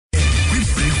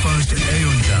breakfast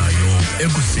eyondlayo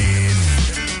ekuseni.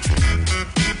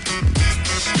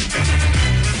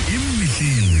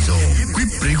 Imihlinzo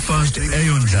kwi-breakfast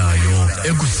eyondlayo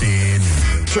ekuseni.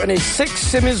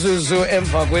 26 imizuzu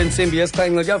emva kwentsimbi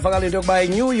yesixhenxe kuyavakala into yokuba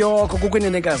eNew York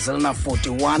kukwinenekazi na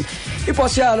 41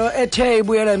 iposi yalo ethe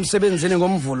ibuyela emsebenzini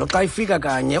ngomvulo xa ifika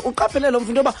kanye uqaphelele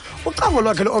umfundi yoba ucango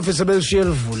lwakhe leofisi belishiye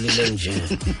livulile nje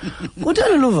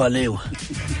kutheni luvaliwe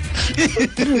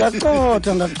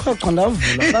ndacoca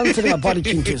ndavula bangisele ngaphakathi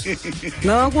ikhintisi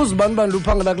nakuzibani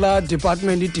luphangela kulaa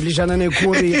department idilishana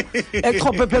nekhuriya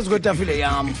echophe phezu kwetafile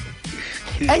yam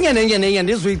enye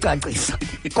ndizuyicacisa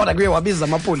kodwa kuye wabiza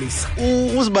amapolisa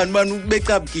uzibani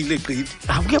becapukile gqithi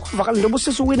akuke kwavakala into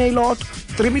busisi uwine iloto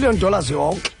 $3 million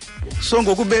yonke so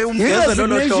ngokube umgeza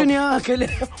lolo hlobo yakhe le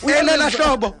uyelela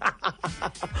hlobo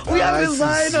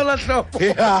uyaresign ola hlobo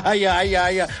hayi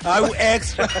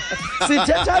extra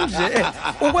sithetha nje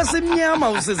ukwesimnyama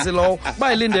usisi lowo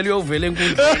bayilindele uyovela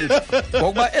enkundleni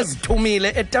ngokuba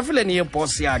ezithumile etafileni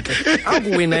yeboss yakhe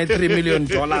akuwina $3 million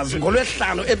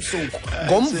ngolwesihlanu ebusuku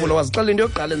ngomvulo wazixela into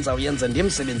yokuqala endizawuyenza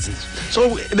ndiyemsebenzisi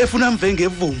so befuna mve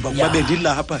ngevumba kuba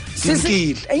bendilapha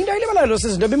ngimkile into ayilibalayo lo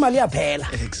sisi ndoba imali iyaphela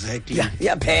exactly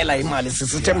iyaphela imali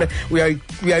sisithembe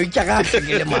uyayitya kahle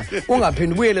ke le mali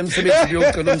ungaphindi ubuyele emsebenzini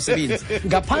uyocela umsebenzi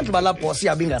ngaphandle bala boss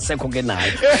yabe ingasekho ke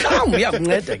nayo mhlawumbe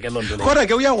uyakunceda ke loo nto leyo kodwa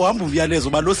ke uyahamba umyalezo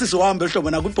uba lo sisi wahamba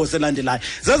ehlobo nakwibhosi elandelayo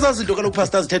zezo zinto kaloku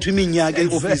pastor zithethwa iminyaka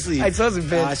eofisini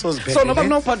ayisoziphela so noba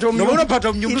kunophatha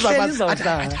omnye uzabathi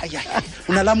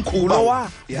unalamkhulu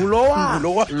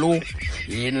ngulowa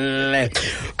yinle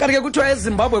kanti ke kuthiwa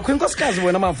eZimbabwe kwinkosikazi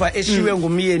wena mafa eshiwe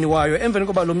ngumyeni wayo emveni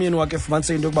koba lo myeni wakhe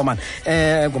efumanise into yokuba mani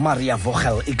nguMaria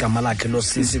Vogel igama lakhe lo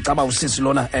sisi caba usisi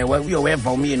lona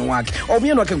uyoweva umyeni wakhe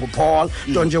umyeni wakhe nguPaul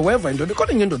nto nje weva into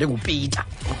kodwa indoda enguPeter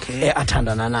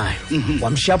athandana nayo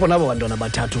wamshiyapho nabo bantwana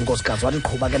bathathu unkosikazi wathi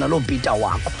qhuba ke nalo Peter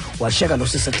wakho washiyeka lo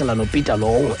sisi exela noPeter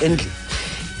lowo endlini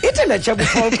ithi le chabu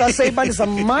Paul xa seyibalisa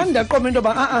manda qoma into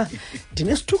ba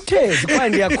ndinesithukuthezi kwaye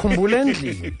ndiyakhumbula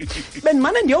endlini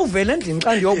bendimane ndiyovela endlini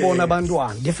xa ndiyobona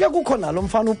abantwana ndifika kukho nalo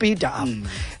mfana uPeter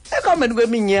apha ekuhambeni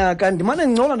kweminyaka ndimane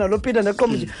ngcola nalo Peter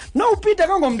ndeqoma nje no Peter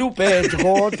kangomntu ubhede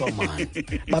kodwa mani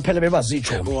baphela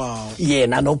bebazitshomi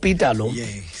yena noPeter lo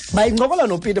bayincokola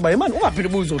noPeter baye mani ungaphinde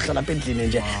ubuzohlala apha endlini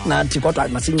nje nathi kodwa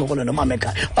masincokole nomama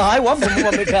ekhaya hayi wavuma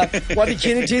umama ekhaya wathi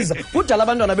tyhini thiza kudala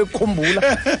abantwana bekukhumbula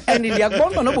and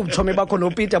ndiyakubona noba ubutshomi bakho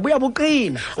noPeter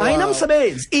buyabuqina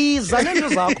ayinamsebenzi iza nento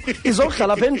zakho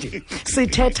izohlala apha endlini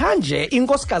sithetha nje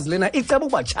inkosikazi lena iceba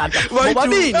ukubatshata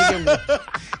bobabini ke ngoku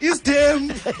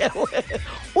isithembu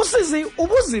usisi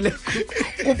ubuzile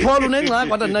kuPaul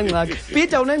unengxaki wathi andinangxaki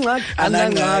Peter unengxaki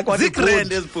andinangxaki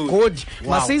zigrand ezibhuku good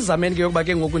masizameni ke yokuba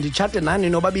ke ngoku nditshate nani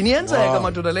nobabini yenzeka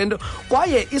madoda lento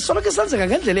kwaye isoloko isenzeka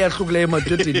ngendlela eyahlukileyo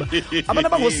emadodeni abantu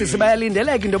abangosisi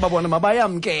bayalindeleka into babona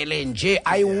mabayamkele nje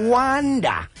I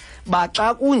wonder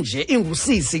baxa kunje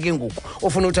ingusisi ke ngoku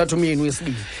ofuna uthatha umyeni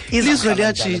wesibili izwe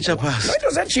liyatshintsha phasi into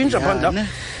ziyatshintsha phanda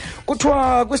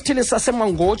kuthiwa kwisithili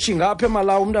saseMangochi ngapha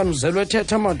eMalawi umntana uzelwe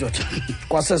ethetha amadoda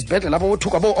kwasezibhedlela lapho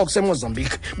bothuka bo-Ox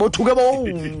eMozambique bothuke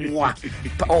bowa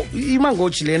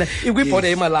iMangochi lena ikwibhoda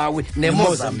eMalawi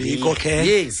neMozambique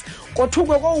yes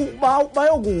kothukwe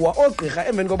bayokuwa oogqirha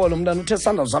emveni koba lo mntana uthe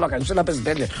sanda uzalwa kanye uselapha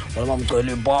ezibhedlela waba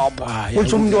mcwele ipapa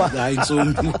uthi umntwana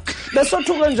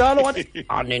besothuke njalo wathi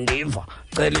anendiva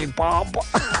cela ipapa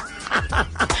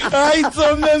hayi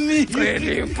tsomemi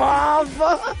cela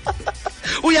ipapa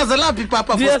uyazelaphi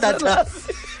ipapa for starter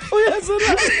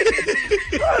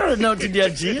nawuthi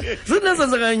ndiyajika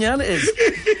zinezenzeka nyhani ezi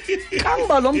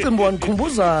kangoba lo mcimbi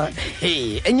wandikhumbuza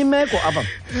enye imeko apha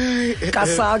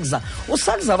kasakza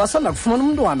usakza basanda kufumana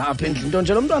umntwana apha endlini nto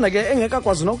nje lo mntwana ke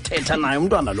engekakwazi nokuthetha naye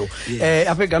umntwana lo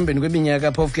apha ekuhambeni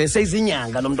kweminyaka phofu ke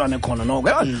seyizinyanga lo mntwana ekhona noko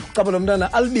ucaba lo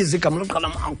mntwana alibize igama lokuqala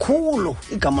makhulu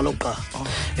igama lokuqala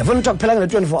yafuna ukuthi akuphelanga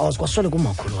le-24 hours kwasweleka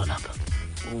umakhulu walapha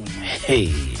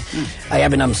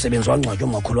ayabe namsebenzi wangcwatywa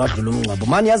umakhulu wadlula umngcwabo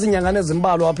mani yazi inyangane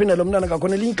ezimbalwa waphinde lo mntwana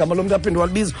kakhona elinye igama lo mntu aphinde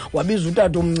wabiza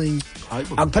utata omncinci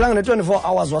akuphelanga ne-24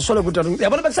 hours wasweleka utata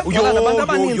yabona bekusekukhona nabantu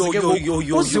abaninzi ke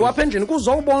uziwa apha endlini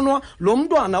kuzobonwa lo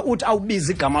mntwana uthi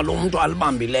awubiza igama lo mntu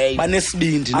alibambileyo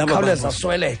banesibindi akhawuleza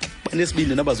asweleke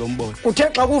banesibindi nabazombona kuthe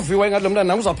xa kuviwa ingathi lo mntwana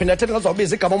nawe uzawuphinda athethe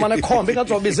ngazawubiza igama umane ekhombe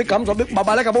ingazawubiza igama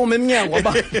babaleka bome emnyango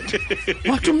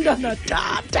wathi umntana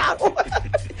tata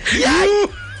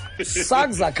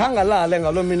sakza khangalale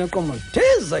ngalo mina eqoma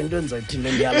thiza into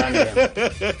enzathile ndiyalandela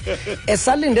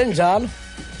esalinde njalo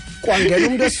kwangena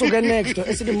umuntu esuke next door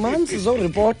esithi manzi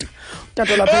zoreport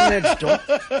utata lapha next door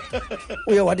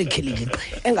uye wathi khilikiqe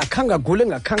engakhanga gule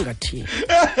engakhanga thini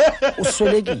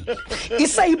uswelekile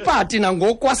isayipati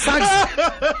nangokwasazi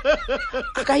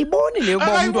akayiboni le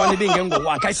kuba umntwana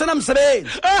ebengengowakhe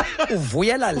ayisenamsebenzi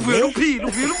uvuyela le uvuyela uphila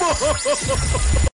uvuyela